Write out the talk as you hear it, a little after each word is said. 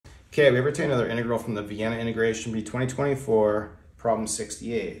Okay, we have retained another integral from the Vienna Integration Bee 2024, problem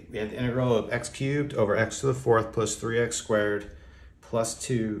 68. We have the integral of x cubed over x to the fourth plus 3x squared plus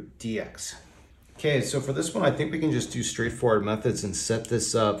 2 dx. Okay, so for this one, I think we can just do straightforward methods and set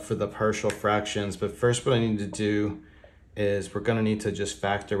this up for the partial fractions. But first, what I need to do is we're going to need to just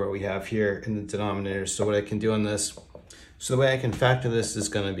factor what we have here in the denominator. So what I can do on this, so the way I can factor this is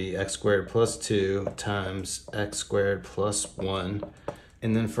going to be x squared plus 2 times x squared plus 1.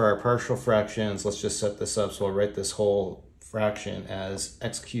 And then for our partial fractions, let's just set this up. So I'll write this whole fraction as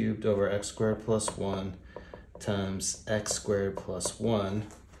x cubed over x squared plus 1 times x squared plus 1.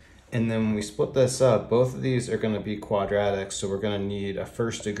 And then when we split this up, both of these are going to be quadratic. So we're going to need a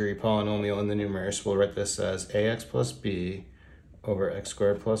first degree polynomial in the numerator. So we'll write this as ax plus b over x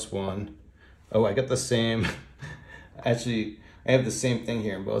squared plus 1. Oh, I got the same. Actually, I have the same thing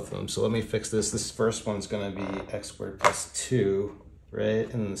here in both of them. So let me fix this. This first one's going to be x squared plus 2. Right,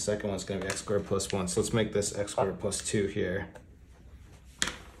 and then the second one's going to be x squared plus 1. So let's make this x squared plus 2 here.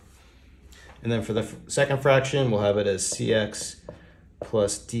 And then for the second fraction, we'll have it as cx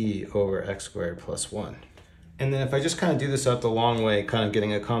plus d over x squared plus 1. And then if I just kind of do this out the long way, kind of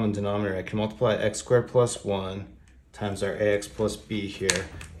getting a common denominator, I can multiply x squared plus 1 times our ax plus b here.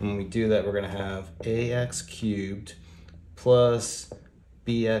 And when we do that, we're going to have ax cubed plus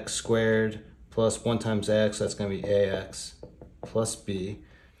bx squared plus 1 times ax, that's going to be ax plus b.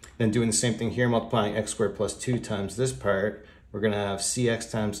 Then doing the same thing here, multiplying x squared plus 2 times this part, we're going to have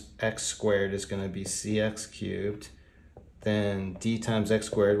cx times x squared is going to be cx cubed. Then d times x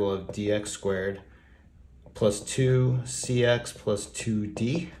squared will have dx squared plus 2cx plus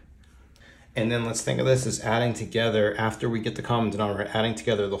 2d. And then let's think of this as adding together, after we get the common denominator, adding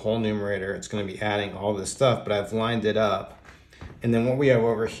together the whole numerator. It's going to be adding all this stuff, but I've lined it up. And then what we have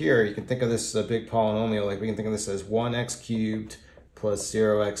over here, you can think of this as a big polynomial. Like we can think of this as 1x cubed plus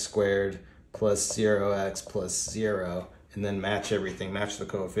 0x squared plus 0x plus 0, and then match everything, match the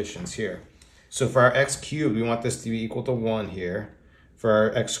coefficients here. So for our x cubed, we want this to be equal to 1 here. For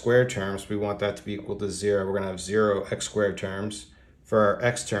our x squared terms, we want that to be equal to 0. We're going to have 0 x squared terms. For our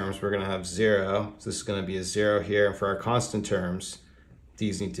x terms, we're going to have 0. So this is going to be a 0 here. And for our constant terms,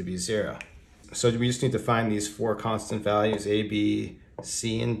 these need to be 0. So we just need to find these 4 constant values, a, b,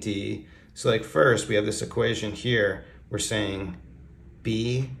 c, and d. So like first, we have this equation here. We're saying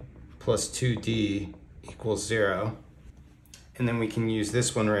b plus 2d equals 0. And then we can use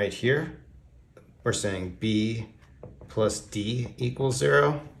this one right here. We're saying b plus d equals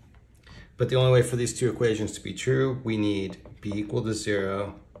 0. But the only way for these two equations to be true, we need b equal to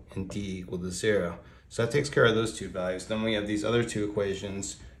 0 and d equal to 0. So that takes care of those two values. Then we have these other two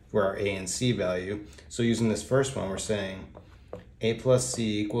equations for our a and c value. So using this first one, we're saying a plus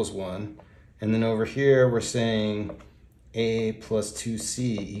c equals 1. And then over here, we're saying a plus 2c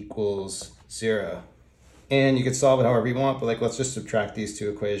equals 0. And you could solve it however you want, but like let's just subtract these two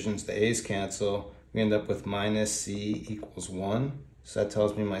equations. The a's cancel. We end up with minus c equals 1. So that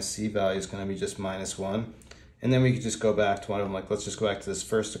tells me my c value is going to be just minus 1. And then we could just go back to one of them. Like let's just go back to this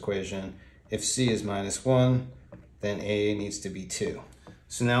first equation. If c is minus 1, then a needs to be 2.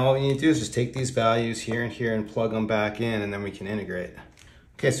 So now all we need to do is just take these values here and here and plug them back in, and then we can integrate.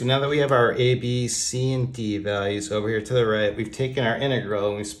 Okay, so now that we have our a, b, c, and d values over here to the right, we've taken our integral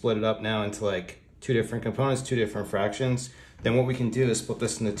and we've split it up now into like 2 different components, 2 different fractions. Then what we can do is split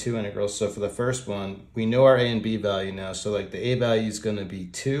this into 2 integrals. So for the first one, we know our a and b value now. So like the a value is going to be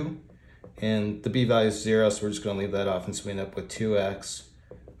 2 and the b value is 0. So we're just going to leave that off. And so we end up with 2x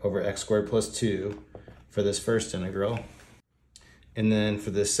over x squared plus 2 for this first integral. And then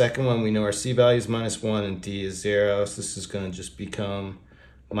for the second one, we know our c value is minus 1 and d is 0. So this is going to just become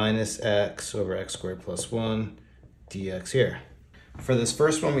minus x over x squared plus 1 dx here. For this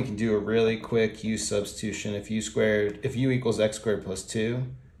first one, we can do a really quick u substitution. If u equals x squared plus 2,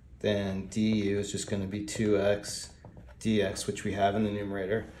 then du is just going to be 2x dx, which we have in the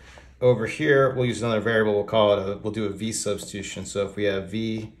numerator. Over here, we'll use another variable. We'll do a v substitution. So if we have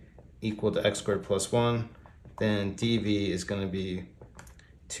v equal to x squared plus 1, then dv is going to be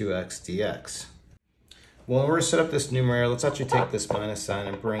 2x dx. Well, in order to set up this numerator, let's actually take this minus sign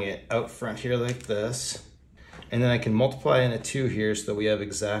and bring it out front here like this. And then I can multiply in a 2 here so that we have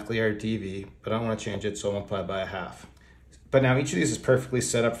exactly our dv, but I don't want to change it, so I'll multiply by a half. But now each of these is perfectly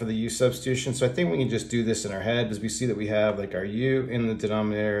set up for the u substitution, so I think we can just do this in our head, because we see that we have like our u in the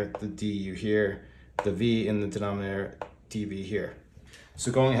denominator, the du here, the v in the denominator, dv here.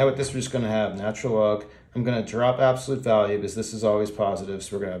 So going ahead with this, we're just going to have natural log. I'm going to drop absolute value because this is always positive,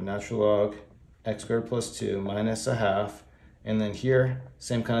 so we're going to have natural log x squared plus 2 minus a half. And then here,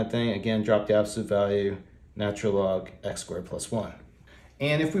 same kind of thing, again, drop the absolute value, natural log x squared plus 1.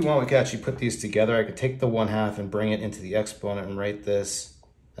 And if we want, we could actually put these together. I could take the 1/2 and bring it into the exponent and write this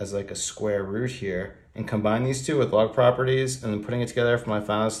as like a square root here, and combine these two with log properties, and then putting it together for my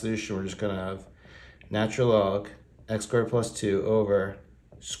final solution, we're just gonna have natural log x squared plus 2 over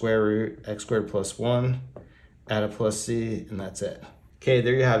square root x squared plus 1, add a plus c, and that's it. Okay,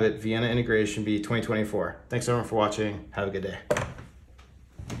 there you have it, Vienna Integration Bee 2024. Thanks everyone for watching. Have a good day.